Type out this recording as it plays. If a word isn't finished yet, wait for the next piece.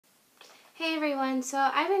Hey everyone, so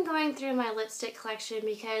I've been going through my lipstick collection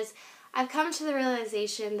because I've come to the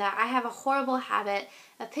realization that I have a horrible habit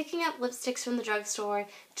of picking up lipsticks from the drugstore,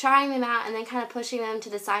 trying them out, and then kind of pushing them to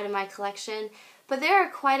the side of my collection. But there are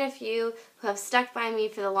quite a few who have stuck by me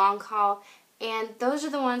for the long haul, and those are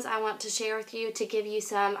the ones I want to share with you to give you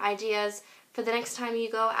some ideas for the next time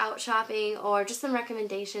you go out shopping, or just some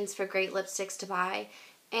recommendations for great lipsticks to buy.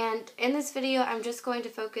 And in this video, I'm just going to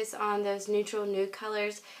focus on those neutral nude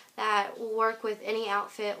colors that will work with any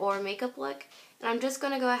outfit or makeup look. And I'm just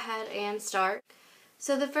going to go ahead and start.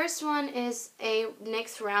 So the first one is a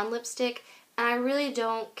NYX Round lipstick, and I really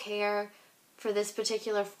don't care for this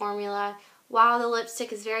particular formula. While the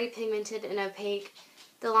lipstick is very pigmented and opaque,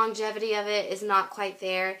 the longevity of it is not quite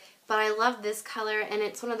there. But I love this color, and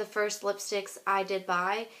it's one of the first lipsticks I did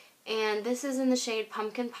buy. And this is in the shade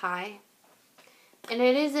Pumpkin Pie. And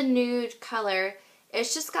it is a nude color.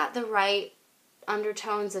 It's just got the right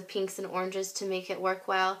undertones of pinks and oranges to make it work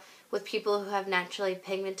well with people who have naturally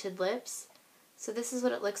pigmented lips. So this is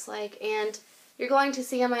what it looks like, and you're going to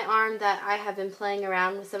see on my arm that I have been playing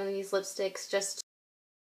around with some of these lipsticks just to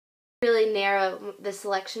really narrow the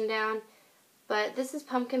selection down. But this is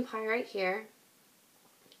Pumpkin Pie right here,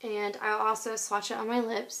 and I'll also swatch it on my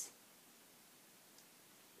lips.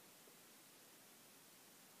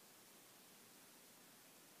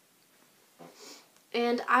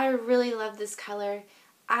 And I really love this color.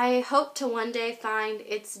 I hope to one day find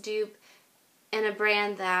its dupe in a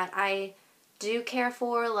brand that I do care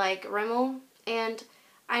for, like Rimmel. And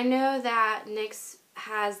I know that NYX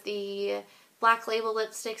has the black label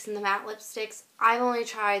lipsticks and the matte lipsticks. I've only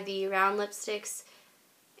tried the round lipsticks,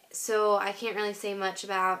 so I can't really say much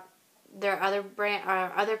about their other brand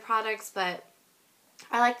or other products, but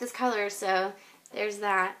I like this color, so there's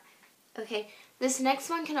that. Okay, this next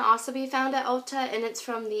one can also be found at Ulta, and it's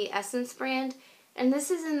from the Essence brand, and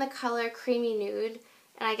this is in the color Creamy Nude,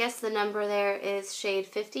 and I guess the number there is shade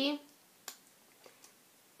 50.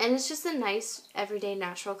 And it's just a nice everyday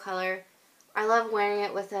natural color. I love wearing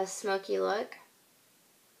it with a smoky look.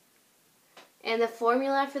 And the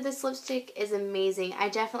formula for this lipstick is amazing. I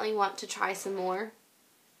definitely want to try some more.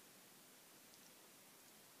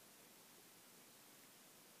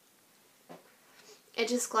 It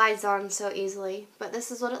just glides on so easily, but this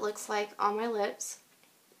is what it looks like on my lips.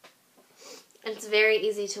 It's very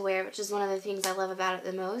easy to wear, which is one of the things I love about it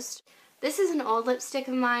the most. This is an old lipstick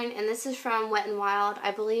of mine, and this is from Wet n Wild. I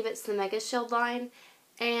believe it's the Mega Shield line,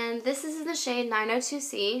 and this is in the shade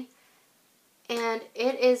 902C, and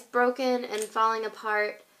it is broken and falling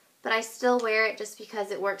apart, but I still wear it just because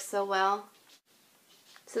it works so well.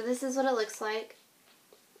 So this is what it looks like,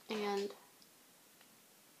 and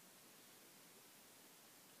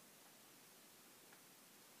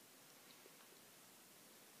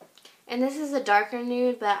this is a darker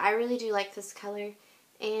nude, but I really do like this color.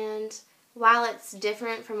 And while it's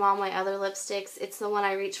different from all my other lipsticks, it's the one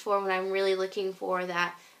I reach for when I'm really looking for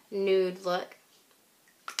that nude look.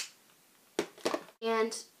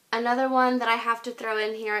 And another one that I have to throw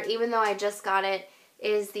in here, even though I just got it,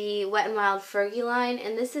 is the Wet n Wild Fergie line.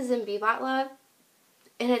 And this is in Bebot Love.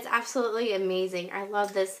 And it's absolutely amazing. I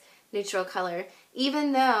love this neutral color.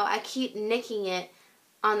 Even though I keep nicking it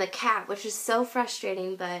on the cap, which is so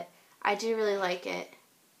frustrating, but I do really like it.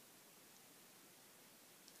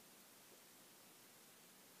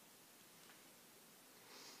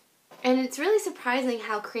 And it's really surprising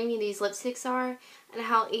how creamy these lipsticks are and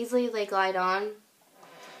how easily they glide on.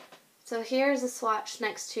 So here's a swatch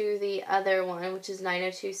next to the other one, which is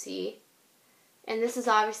 902C. And this is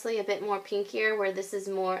obviously a bit more pinkier, where this is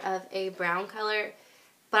more of a brown color.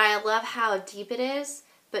 But I love how deep it is,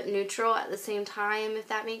 but neutral at the same time, if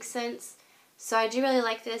that makes sense. So I do really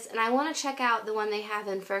like this, and I want to check out the one they have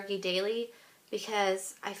in Fergie Daily,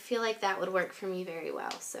 because I feel like that would work for me very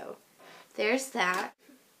well. So there's that.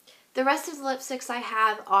 The rest of the lipsticks I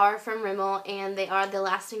have are from Rimmel, and they are the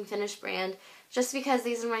Lasting Finish brand, just because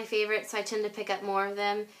these are my favorites, so I tend to pick up more of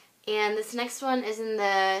them. And this next one is in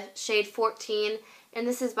the shade 14, and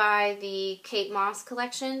this is by the Kate Moss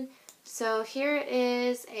collection. So here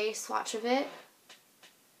is a swatch of it.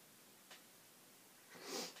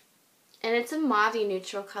 And it's a mauve-y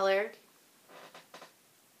neutral color.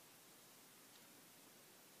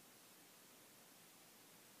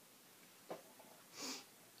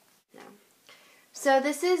 So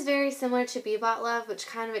this is very similar to Bebot Love, which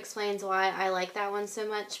kind of explains why I like that one so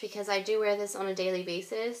much, because I do wear this on a daily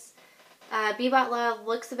basis. Bebot Love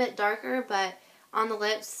looks a bit darker, but on the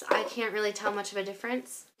lips I can't really tell much of a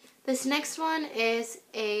difference. This next one is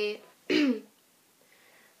a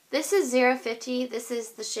this is 050. This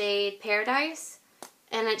is the shade Paradise,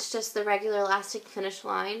 and it's just the regular Lasting Finish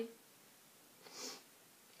line.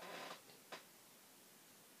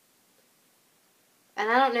 And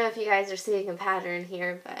I don't know if you guys are seeing a pattern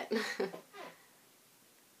here, but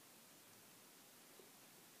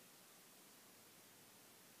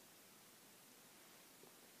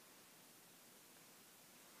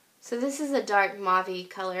so this is a dark mauve-y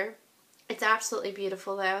color. It's absolutely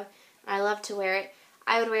beautiful though. I love to wear it.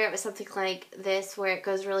 I would wear it with something like this where it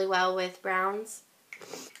goes really well with browns.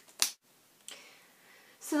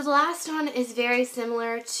 So the last one is very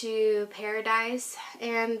similar to Paradise,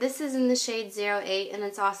 and this is in the shade 08, and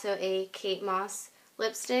it's also a Kate Moss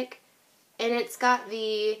lipstick, and it's got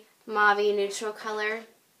the mauve neutral color.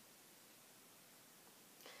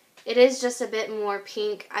 It is just a bit more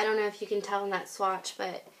pink. I don't know if you can tell in that swatch,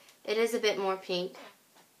 but it is a bit more pink.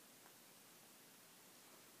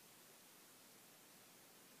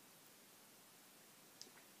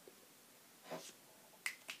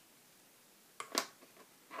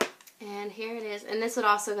 And here it is. And this would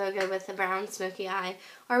also go good with the brown smoky eye,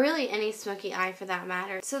 or really any smoky eye for that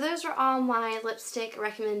matter. So those are all my lipstick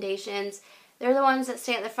recommendations. They're the ones that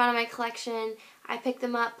stay at the front of my collection. I pick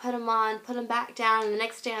them up, put them on, put them back down, and the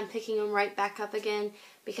next day I'm picking them right back up again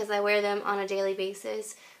because I wear them on a daily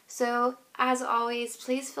basis. So, as always,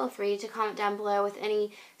 please feel free to comment down below with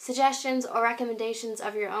any suggestions or recommendations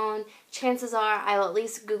of your own. Chances are I will at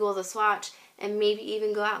least Google the swatch and maybe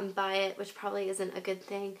even go out and buy it, which probably isn't a good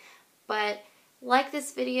thing. But like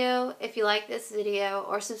this video if you like this video,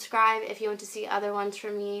 or subscribe if you want to see other ones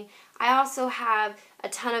from me. I also have a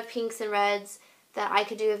ton of pinks and reds that I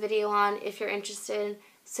could do a video on if you're interested.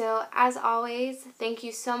 So as always, thank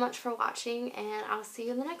you so much for watching, and I'll see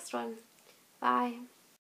you in the next one. Bye.